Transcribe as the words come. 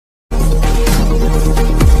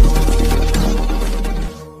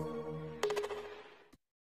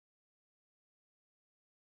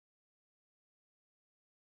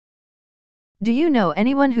Do you know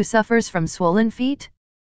anyone who suffers from swollen feet?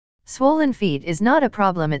 Swollen feet is not a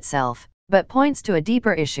problem itself, but points to a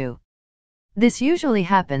deeper issue. This usually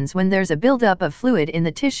happens when there's a buildup of fluid in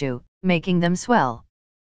the tissue, making them swell.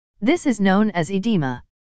 This is known as edema.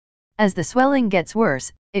 As the swelling gets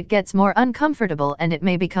worse, it gets more uncomfortable and it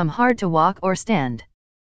may become hard to walk or stand.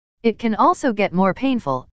 It can also get more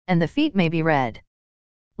painful, and the feet may be red.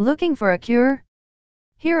 Looking for a cure?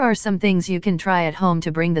 Here are some things you can try at home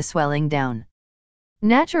to bring the swelling down.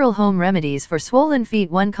 Natural home remedies for swollen feet.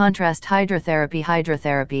 1. Contrast hydrotherapy.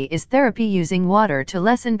 Hydrotherapy is therapy using water to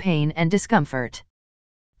lessen pain and discomfort.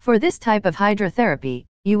 For this type of hydrotherapy,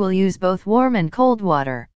 you will use both warm and cold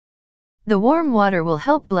water. The warm water will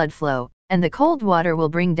help blood flow, and the cold water will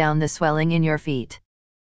bring down the swelling in your feet.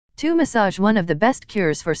 2. Massage. One of the best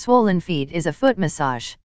cures for swollen feet is a foot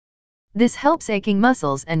massage. This helps aching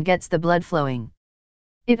muscles and gets the blood flowing.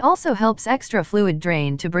 It also helps extra fluid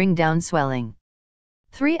drain to bring down swelling.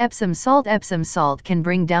 3. Epsom salt. Epsom salt can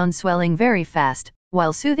bring down swelling very fast,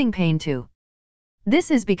 while soothing pain too.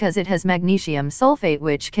 This is because it has magnesium sulfate,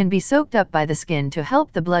 which can be soaked up by the skin to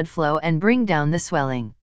help the blood flow and bring down the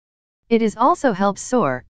swelling. It is also helps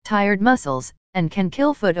sore, tired muscles, and can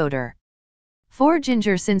kill foot odor. 4.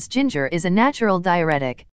 Ginger. Since ginger is a natural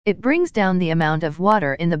diuretic, it brings down the amount of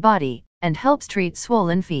water in the body, and helps treat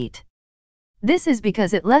swollen feet. This is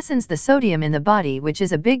because it lessens the sodium in the body, which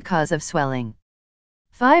is a big cause of swelling.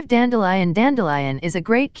 5. Dandelion. Dandelion is a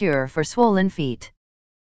great cure for swollen feet.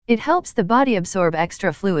 It helps the body absorb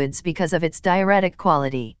extra fluids because of its diuretic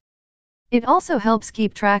quality. It also helps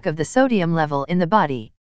keep track of the sodium level in the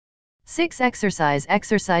body. 6. Exercise.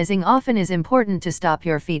 Exercising often is important to stop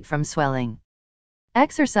your feet from swelling.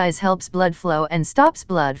 Exercise helps blood flow and stops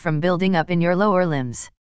blood from building up in your lower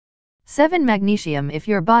limbs. 7. Magnesium. If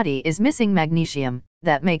your body is missing magnesium,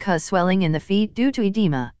 that may cause swelling in the feet due to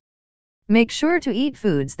edema. Make sure to eat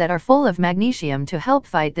foods that are full of magnesium to help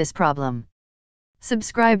fight this problem.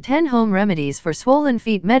 Subscribe 10 Home Remedies for Swollen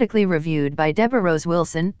Feet, medically reviewed by Deborah Rose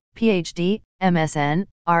Wilson, PhD, MSN,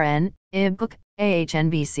 RN, IBC,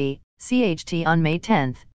 AHNBC, CHT on May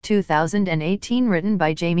 10, 2018. Written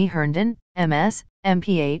by Jamie Herndon, MS,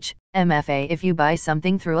 MPH, MFA. If you buy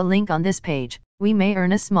something through a link on this page, we may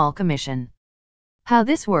earn a small commission. How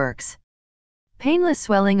this works. Painless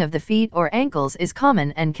swelling of the feet or ankles is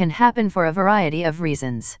common and can happen for a variety of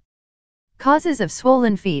reasons. Causes of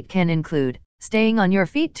swollen feet can include staying on your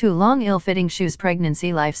feet too long, ill-fitting shoes,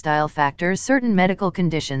 pregnancy, lifestyle factors, certain medical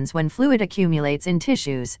conditions. When fluid accumulates in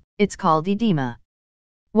tissues, it's called edema.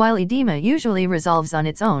 While edema usually resolves on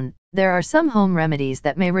its own, there are some home remedies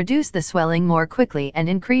that may reduce the swelling more quickly and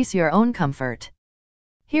increase your own comfort.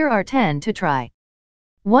 Here are 10 to try.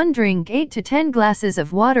 1. Drink 8 to 10 glasses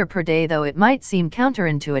of water per day. Though it might seem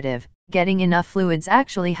counterintuitive, getting enough fluids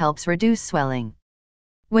actually helps reduce swelling.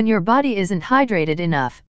 When your body isn't hydrated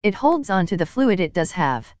enough, it holds on to the fluid it does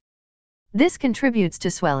have. This contributes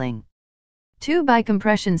to swelling. 2. Buy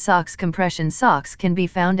compression socks. Compression socks can be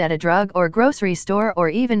found at a drug or grocery store or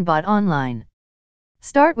even bought online.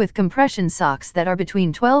 Start with compression socks that are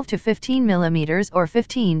between 12 to 15 millimeters or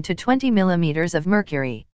 15 to 20 millimeters of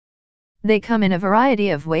mercury. They come in a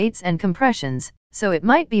variety of weights and compressions, so it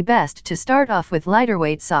might be best to start off with lighter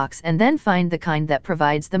weight socks and then find the kind that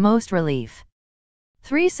provides the most relief.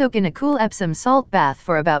 3. Soak in a cool Epsom salt bath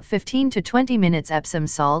for about 15 to 20 minutes. Epsom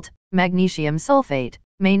salt, magnesium sulfate,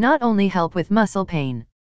 may not only help with muscle pain.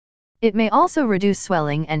 It may also reduce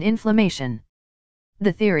swelling and inflammation.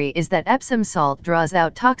 The theory is that Epsom salt draws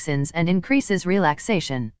out toxins and increases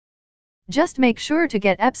relaxation. Just make sure to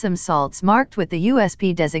get Epsom salts marked with the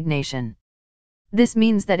USP designation. This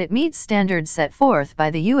means that it meets standards set forth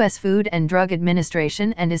by the U.S. Food and Drug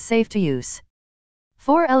Administration and is safe to use.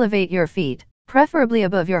 4. Elevate your feet, preferably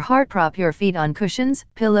above your heart. Prop your feet on cushions,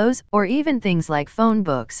 pillows, or even things like phone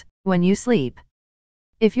books, when you sleep.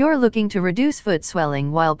 If you're looking to reduce foot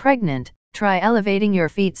swelling while pregnant, try elevating your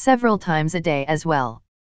feet several times a day as well.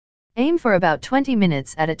 Aim for about 20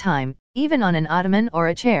 minutes at a time, even on an ottoman or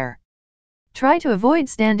a chair. Try to avoid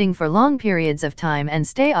standing for long periods of time and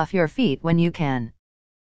stay off your feet when you can.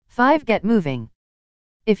 5. Get moving.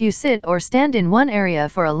 If you sit or stand in one area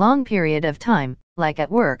for a long period of time, like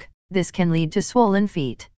at work, this can lead to swollen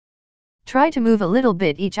feet. Try to move a little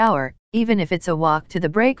bit each hour, even if it's a walk to the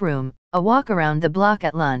break room, a walk around the block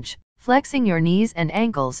at lunch, flexing your knees and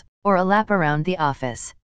ankles, or a lap around the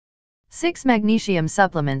office. 6. Magnesium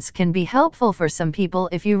supplements can be helpful for some people.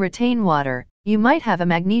 If you retain water, you might have a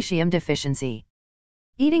magnesium deficiency.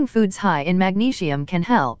 Eating foods high in magnesium can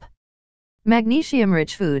help.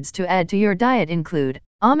 Magnesium-rich foods to add to your diet include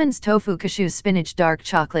almonds, tofu, cashews, spinach, dark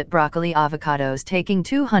chocolate, broccoli, avocados. Taking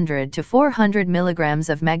 200 to 400 milligrams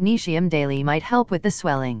of magnesium daily might help with the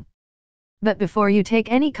swelling. But before you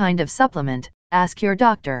take any kind of supplement, ask your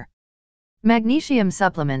doctor. Magnesium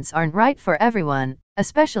supplements aren't right for everyone,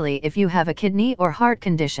 especially if you have a kidney or heart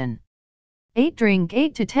condition. Drink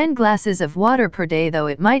 8 to 10 glasses of water per day. Though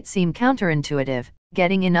it might seem counterintuitive,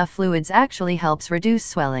 getting enough fluids actually helps reduce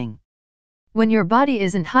swelling. When your body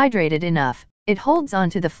isn't hydrated enough, it holds on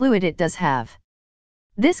to the fluid it does have.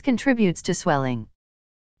 This contributes to swelling.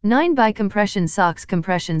 9. Buy compression socks.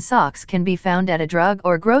 Compression socks can be found at a drug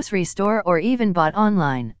or grocery store or even bought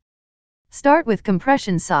online. Start with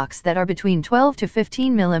compression socks that are between 12 to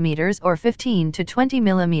 15 millimeters or 15 to 20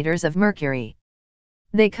 millimeters of mercury.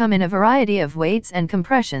 They come in a variety of weights and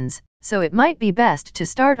compressions, so it might be best to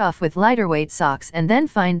start off with lighter weight socks and then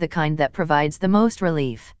find the kind that provides the most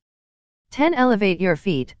relief. 10. Elevate your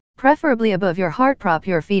feet, preferably above your heart. Prop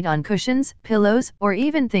your feet on cushions, pillows, or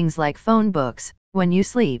even things like phone books when you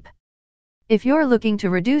sleep. If you're looking to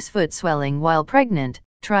reduce foot swelling while pregnant,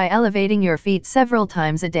 try elevating your feet several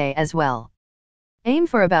times a day as well. Aim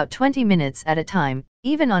for about 20 minutes at a time,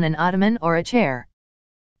 even on an ottoman or a chair.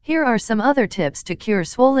 Here are some other tips to cure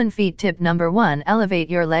swollen feet. Tip number 1. Elevate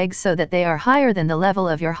your legs so that they are higher than the level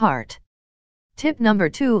of your heart. Tip number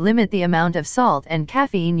 2. Limit the amount of salt and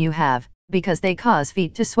caffeine you have, because they cause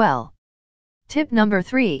feet to swell. Tip number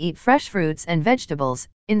 3. Eat fresh fruits and vegetables,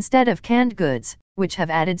 instead of canned goods, which have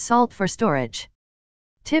added salt for storage.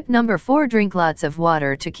 Tip number 4. Drink lots of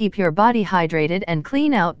water to keep your body hydrated and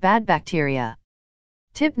clean out bad bacteria.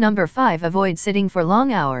 Tip number 5. Avoid sitting for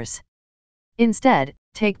long hours. Instead,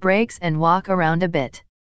 take breaks and walk around a bit.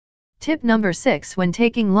 Tip number 6. When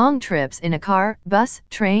taking long trips in a car, bus,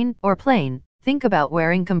 train, or plane, think about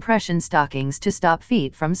wearing compression stockings to stop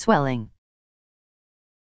feet from swelling.